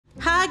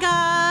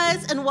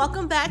and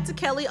welcome back to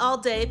Kelly All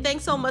Day.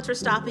 Thanks so much for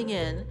stopping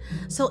in.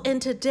 So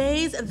in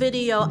today's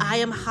video, I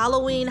am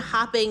Halloween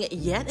hopping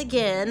yet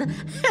again,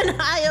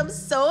 and I am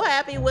so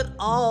happy with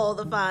all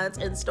the finds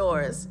in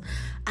stores.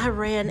 I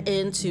ran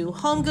into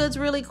Homegoods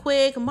really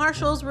quick,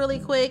 Micheals really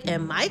quick,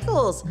 and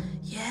Micheals.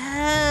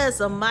 Yes,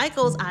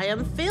 Micheals, I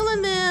am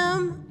feeling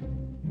them.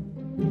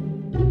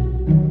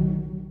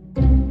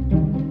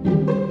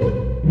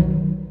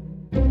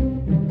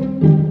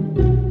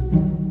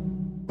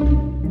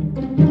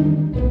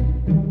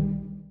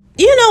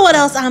 You know what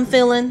else I'm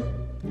feeling?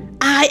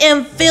 I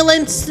am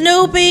feeling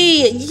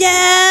Snoopy.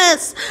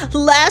 Yes.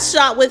 Last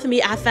shot with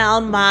me, I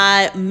found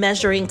my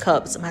measuring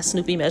cups, my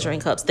Snoopy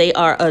measuring cups. They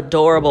are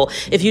adorable.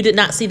 If you did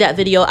not see that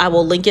video, I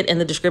will link it in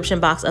the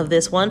description box of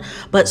this one.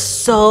 But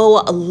so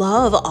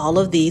love all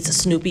of these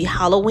Snoopy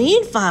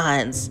Halloween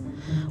finds.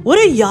 What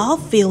are y'all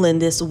feeling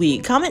this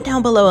week? Comment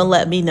down below and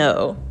let me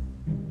know.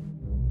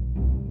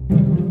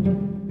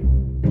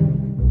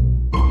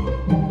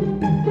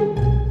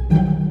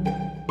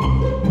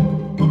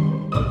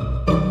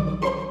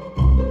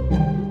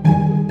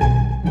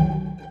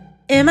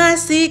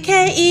 Mickey-Mousc.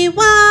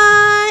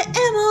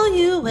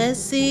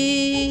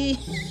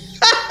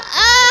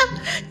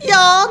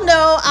 Y'all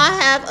know I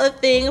have a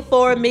thing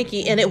for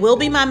Mickey, and it will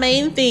be my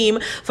main theme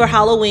for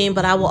Halloween,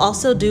 but I will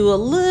also do a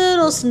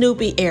little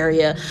Snoopy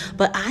area.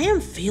 But I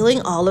am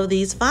feeling all of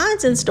these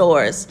finds in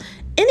stores.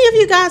 Any of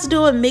you guys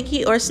doing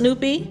Mickey or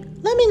Snoopy?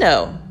 Let me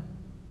know.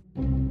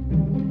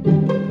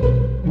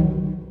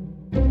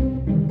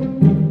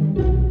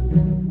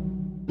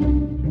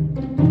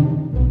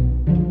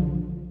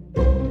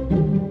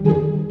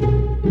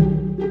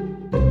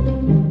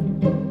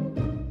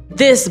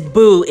 This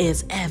boo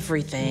is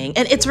everything,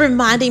 and it's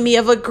reminding me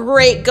of a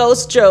great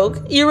ghost joke.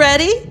 You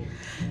ready?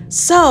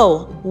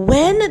 So,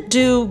 when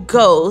do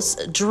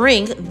ghosts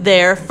drink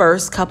their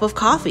first cup of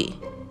coffee?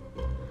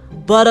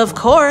 But of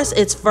course,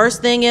 it's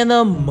first thing in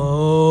the morning.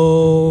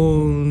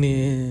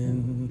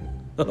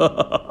 That's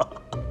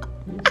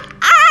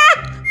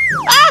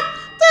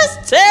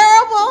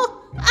terrible.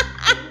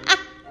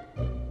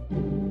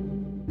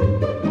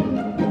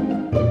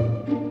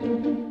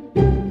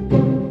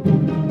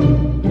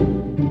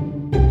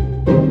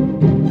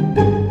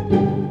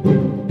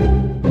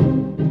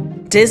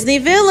 Disney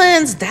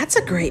villains, that's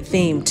a great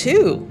theme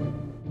too.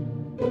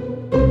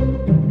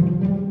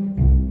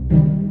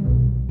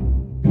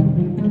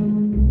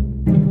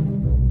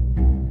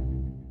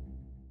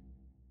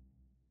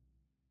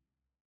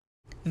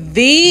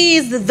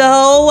 These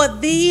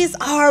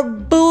are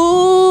beautiful.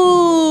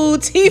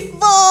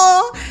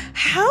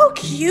 How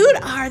cute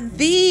are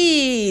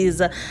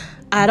these?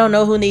 I don't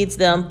know who needs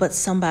them, but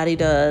somebody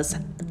does.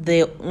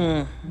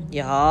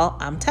 Y'all,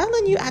 I'm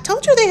telling you, I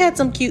told you they had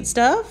some cute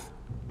stuff.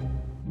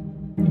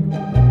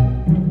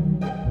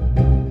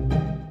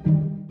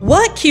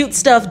 What cute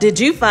stuff did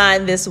you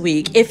find this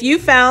week? If you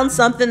found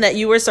something that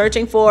you were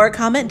searching for,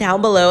 comment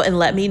down below and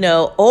let me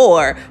know.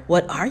 Or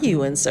what are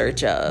you in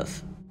search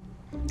of?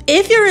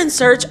 If you're in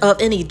search of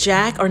any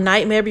Jack or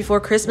Nightmare Before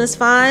Christmas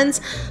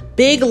finds,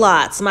 Big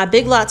Lots. My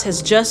Big Lots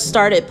has just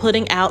started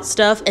putting out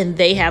stuff, and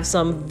they have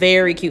some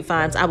very cute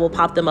finds. I will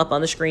pop them up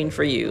on the screen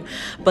for you,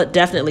 but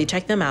definitely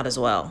check them out as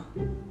well.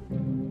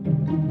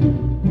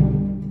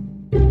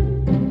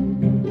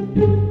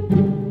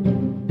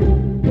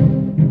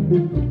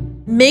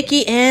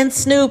 Mickey and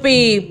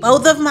Snoopy,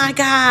 both of my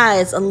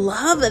guys,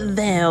 love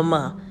them.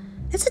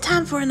 It's a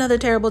time for another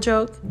terrible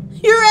joke.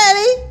 You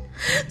ready?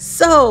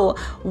 So,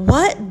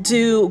 what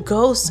do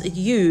ghosts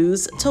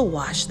use to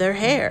wash their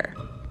hair?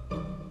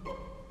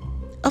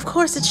 Of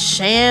course, it's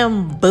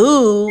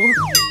shampoo.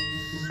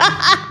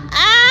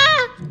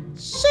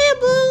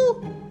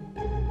 Shampoo.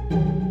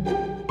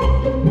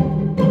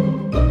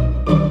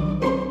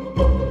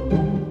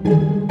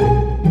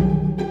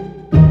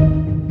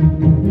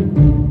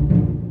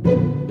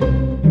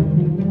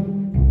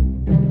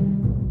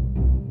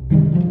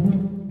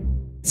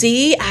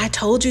 See, I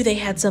told you they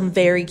had some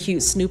very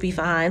cute Snoopy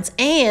finds.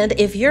 And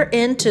if you're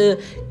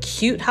into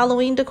cute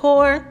Halloween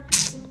decor,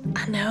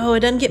 I know it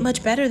doesn't get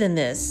much better than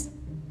this.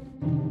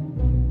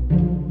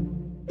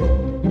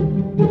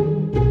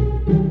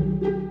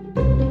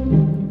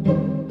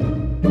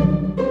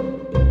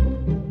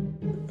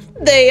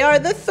 They are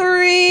the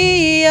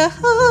three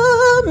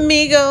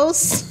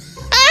amigos.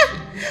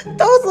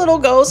 Those little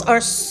ghosts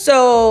are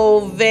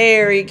so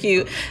very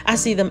cute. I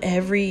see them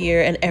every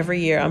year, and every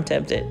year I'm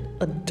tempted.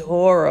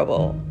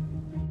 Adorable.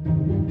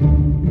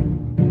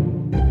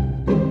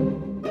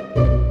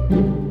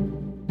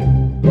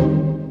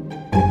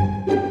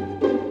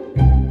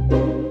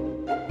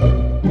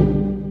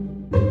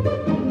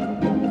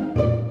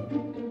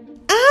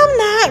 I'm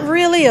not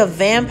really a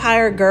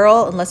vampire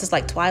girl unless it's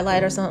like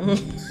Twilight or something.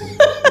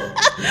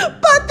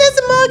 But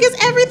this mug is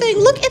everything.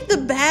 Look at the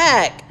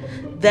back.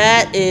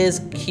 That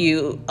is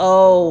cute.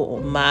 Oh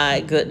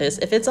my goodness.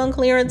 If it's on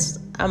clearance,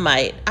 I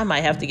might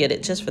have to get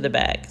it just for the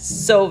back.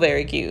 So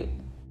very cute.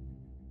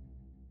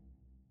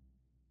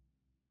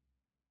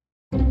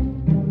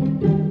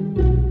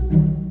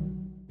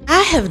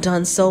 have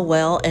done so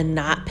well in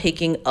not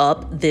picking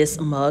up this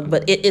mug,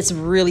 but it is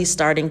really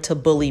starting to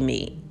bully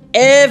me.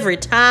 Every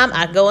time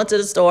I go into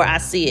the store, I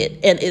see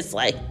it, and it's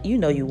like, you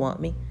know you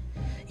want me.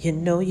 You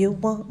know you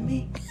want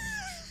me.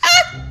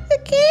 I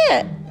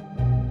can't.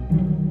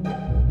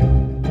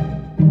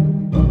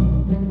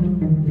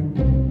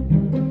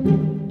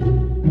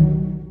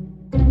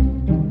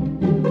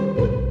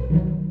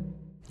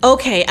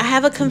 Okay, I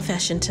have a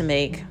confession to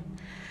make.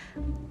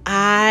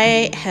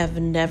 I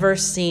have never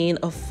seen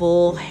a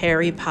full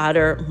Harry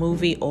Potter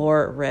movie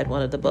or read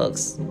one of the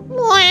books.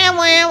 I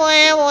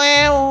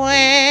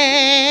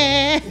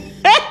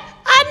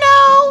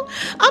know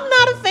I'm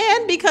not a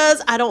fan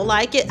because I don't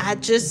like it. I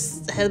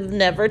just have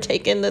never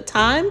taken the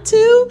time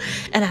to.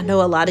 And I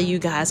know a lot of you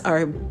guys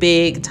are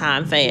big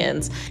time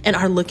fans and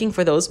are looking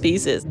for those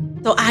pieces.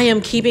 So I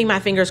am keeping my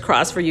fingers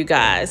crossed for you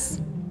guys.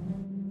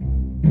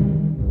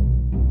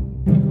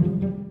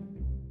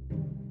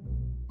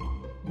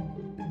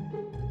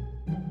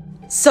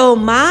 So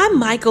my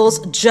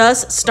Micheals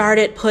just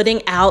started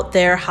putting out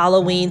their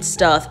Halloween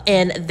stuff,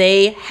 and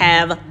they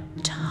have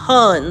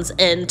tons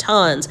and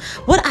tons.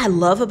 What I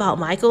love about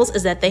Micheals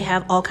is that they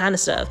have all kind of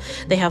stuff.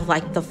 They have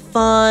like the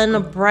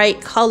fun,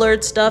 bright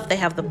colored stuff. They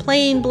have the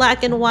plain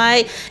black and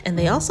white, and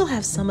they also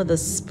have some of the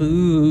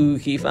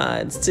spooky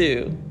finds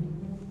too.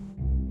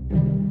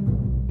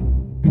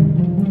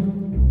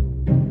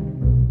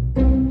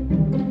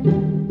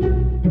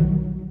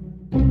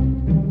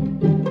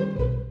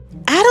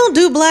 I don't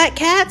do black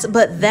cats,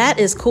 but that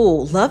is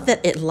cool. Love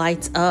that it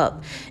lights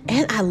up.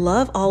 And I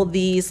love all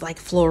these like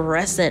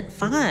fluorescent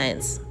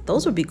finds.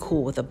 Those would be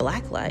cool with a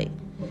black light.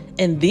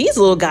 And these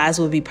little guys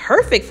would be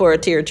perfect for a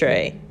tier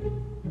tray.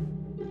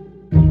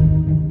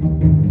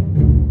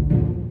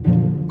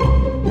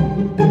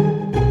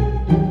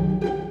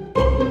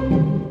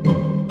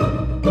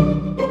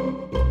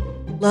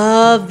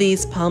 Love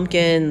these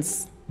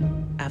pumpkins.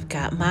 I've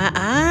got my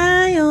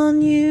eye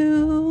on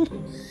you.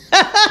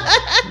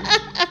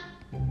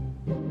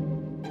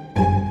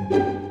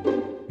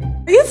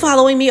 Are you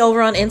following me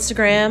over on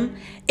Instagram?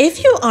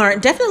 If you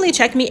aren't, definitely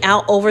check me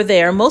out over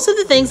there. Most of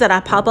the things that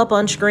I pop up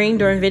on screen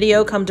during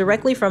video come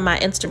directly from my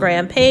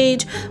Instagram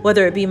page,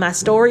 whether it be my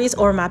stories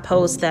or my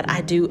posts that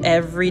I do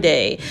every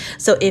day.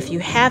 So if you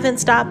haven't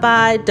stopped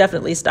by,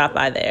 definitely stop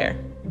by there.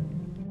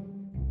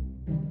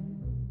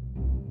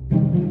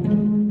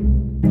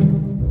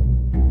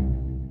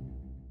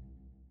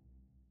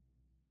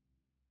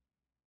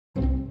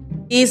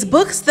 These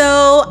books,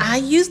 though, I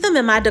used them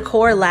in my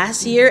decor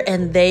last year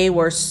and they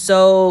were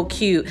so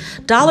cute.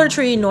 Dollar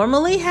Tree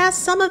normally has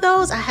some of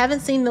those. I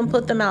haven't seen them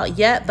put them out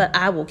yet, but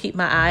I will keep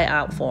my eye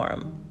out for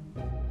them.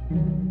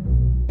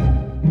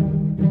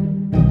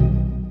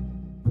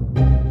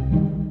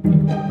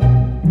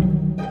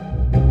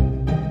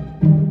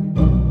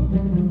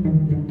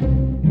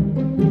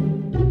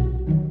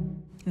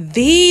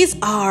 These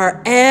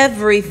are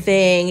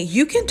everything.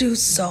 You can do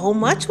so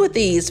much with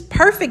these.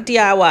 Perfect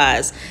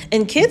DIYs.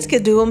 And kids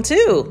could do them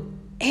too.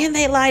 And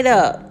they light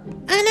up.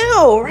 I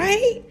know,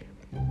 right?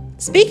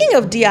 Speaking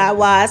of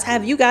DIYs,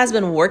 have you guys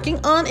been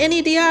working on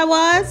any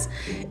DIYs?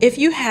 If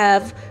you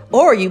have,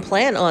 or you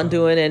plan on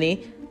doing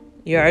any,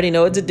 you already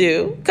know what to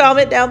do.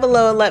 Comment down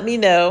below and let me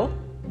know.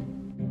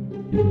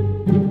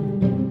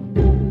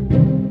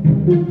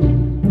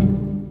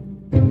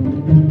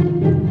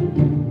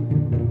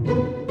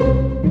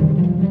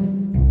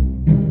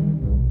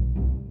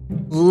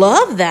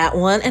 Love that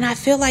one, and I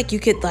feel like you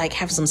could like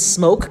have some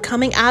smoke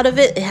coming out of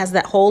it. It has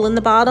that hole in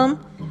the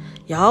bottom.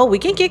 Y'all, we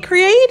can get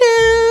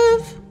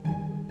creative.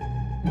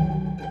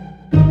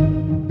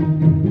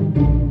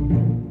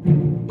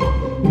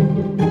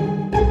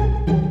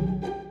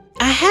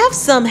 I have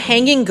some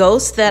hanging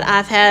ghosts that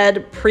I've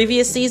had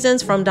previous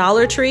seasons from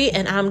Dollar Tree,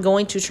 and I'm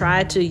going to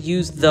try to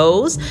use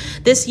those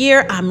this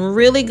year. I'm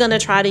really gonna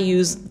try to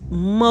use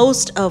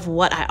most of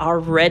what I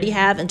already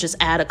have and just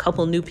add a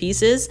couple new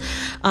pieces.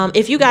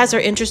 If you guys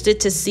are interested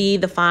to see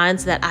the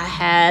finds that I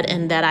had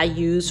and that I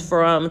used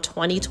from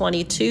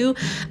 2022,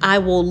 I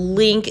will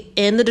link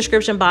in the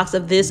description box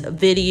of this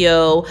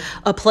video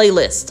a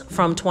playlist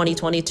from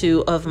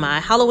 2022 of my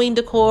Halloween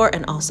decor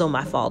and also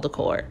my fall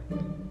decor.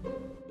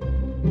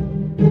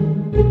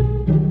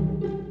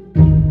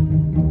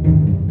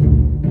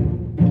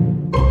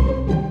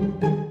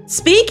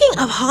 Speaking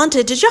of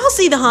haunted, did y'all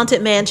see the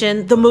Haunted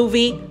Mansion, the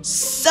movie?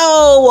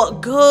 So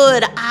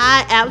good.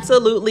 I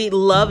absolutely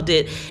loved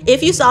it.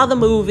 If you saw the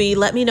movie,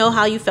 let me know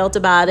how you felt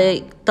about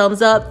it.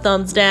 Thumbs up,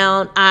 thumbs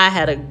down. I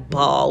had a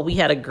ball. We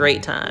had a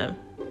great time.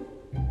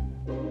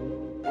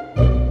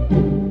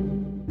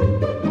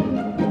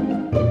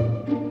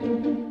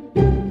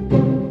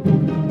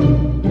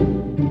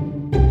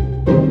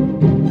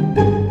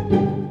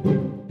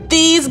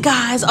 These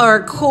guys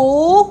are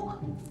cool.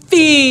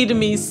 Feed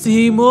me,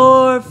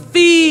 Seymour,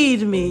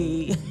 feed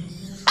me.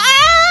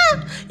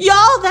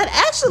 Y'all, that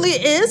actually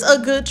is a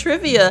good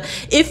trivia.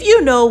 If you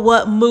know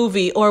what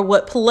movie or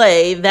what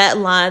play that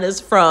line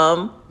is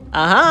from,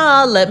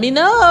 let me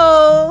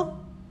know.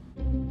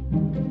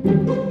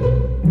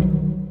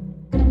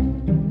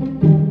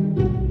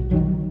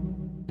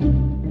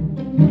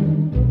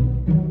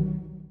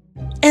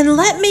 And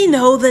let me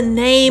know the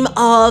name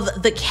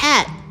of the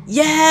cat.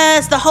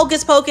 Yes, the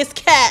Hocus Pocus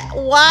cat.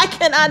 Why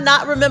can I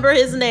not remember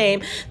his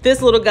name?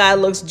 This little guy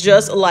looks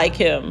just like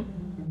him.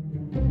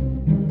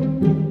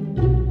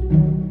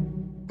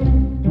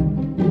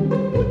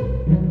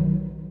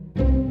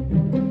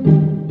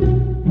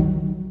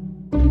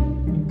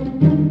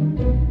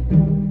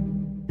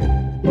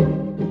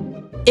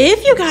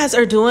 If you guys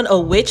are doing a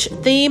witch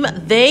theme,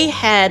 they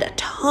had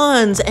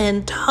tons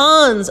and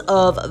tons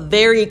of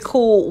very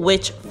cool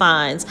witch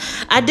finds.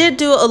 I did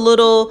do a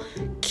little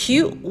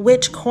cute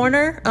witch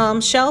corner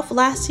shelf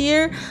last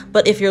year,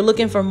 but if you're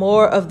looking for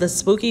more of the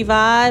spooky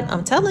vibe,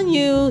 I'm telling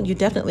you, you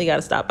definitely got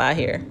to stop by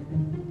here.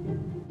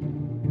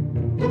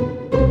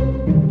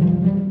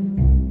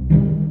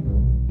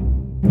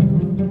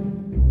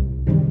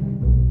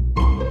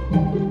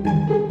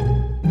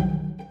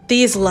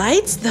 These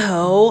lights,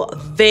 though,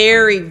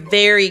 very,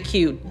 very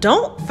cute.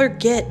 Don't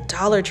forget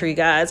Dollar Tree,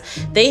 guys.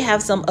 They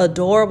have some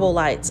adorable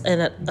lights,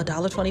 and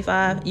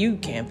 $1.25, you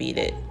can't beat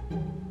it.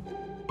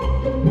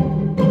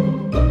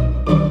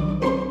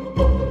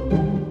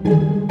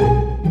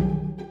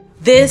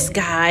 This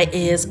guy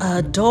is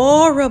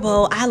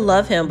adorable. I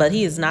love him, but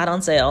he is not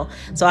on sale,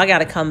 so I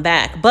gotta come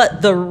back.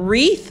 But the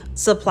wreath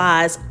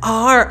supplies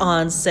are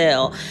on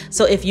sale,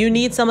 so if you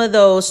need some of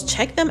those,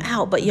 check them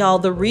out. But y'all,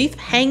 the wreath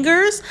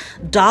hangers,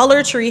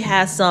 Dollar Tree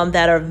has some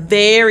that are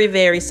very,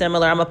 very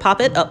similar. I'm gonna pop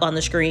it up on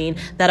the screen,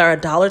 that are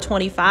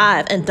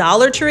 $1.25. And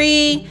Dollar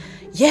Tree,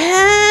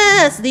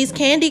 yes, these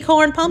candy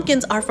corn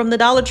pumpkins are from the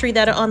Dollar Tree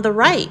that are on the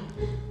right.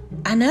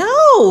 I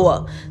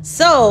know.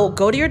 So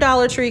go to your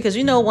Dollar Tree, because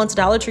you know once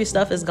Dollar Tree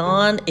stuff is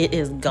gone, it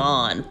is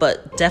gone,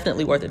 but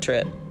definitely worth a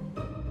trip.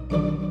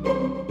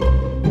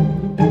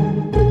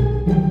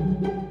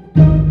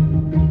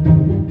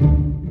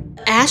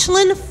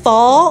 Ashland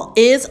Fall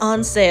is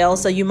on sale,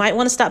 so you might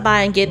want to stop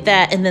by and get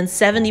that, and then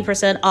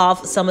 70%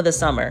 off some of the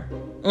summer.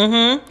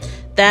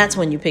 That's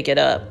when you pick it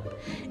up.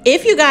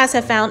 If you guys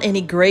have found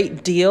any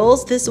great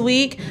deals this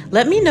week,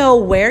 let me know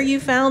where you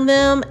found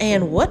them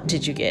and what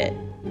did you get.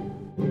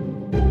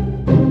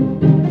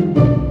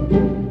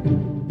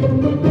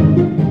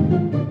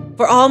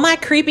 For all my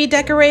creepy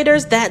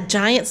decorators, that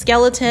giant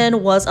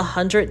skeleton was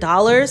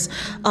 $100.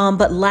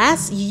 But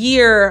last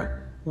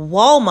year,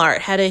 Walmart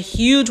had a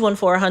huge one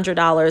for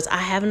 $100. I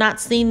have not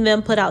seen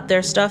them put out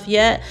their stuff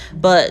yet,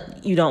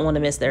 but you don't want to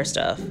miss their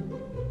stuff.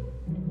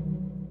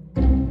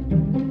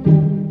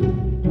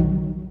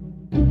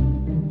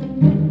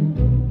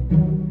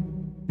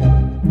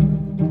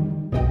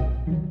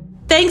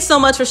 Thanks so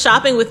much for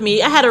shopping with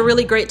me. I had a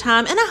really great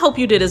time, and I hope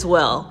you did as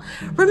well.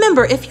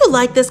 Remember, if you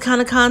like this kind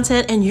of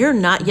content and you're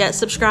not yet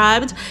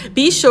subscribed,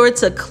 be sure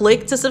to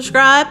click to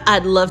subscribe.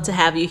 I'd love to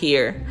have you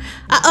here.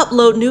 I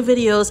upload new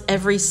videos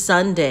every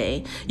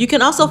Sunday. You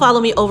can also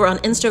follow me over on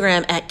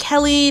Instagram at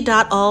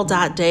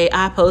kelly.all.day.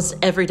 I post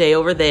every day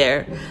over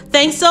there.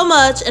 Thanks so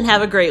much and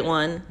have a great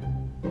one.